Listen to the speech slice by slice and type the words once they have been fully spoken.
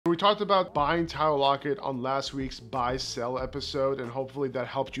We talked about buying Tyler Lockett on last week's buy sell episode, and hopefully that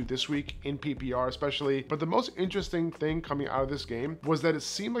helped you this week in PPR especially. But the most interesting thing coming out of this game was that it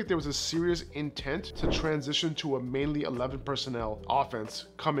seemed like there was a serious intent to transition to a mainly 11 personnel offense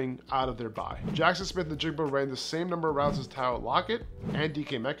coming out of their bye. Jaxon Smith-Njigba ran the same number of routes as Tyler Lockett and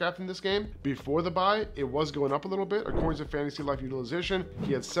DK Metcalf in this game. Before the bye, it was going up a little bit. According to Fantasy Life Utilization,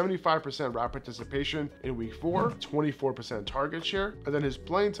 he had 75% route participation in week 4, 24% target share, and then his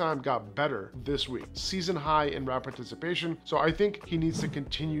playing time got better this week. Season high in route participation, so I think he needs to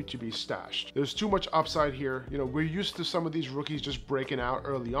continue to be stashed. There's too much upside here. You know, we're used to some of these rookies just breaking out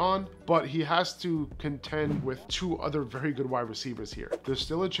early on, but he has to contend with 2 other very good wide receivers here. There's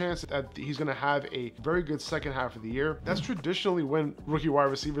still a chance that he's going to have a very good second half of the year. That's traditionally when rookie wide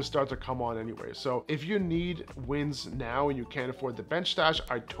receivers start to come on anyway. So if you need wins now and you can't afford the bench stash,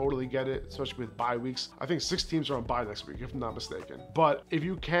 I totally get it, especially with bye weeks. I think 6 teams are on bye next week, if I'm not mistaken. But if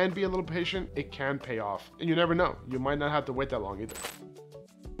you can be a little patient, it can pay off. And you never know. You might not have to wait that long either.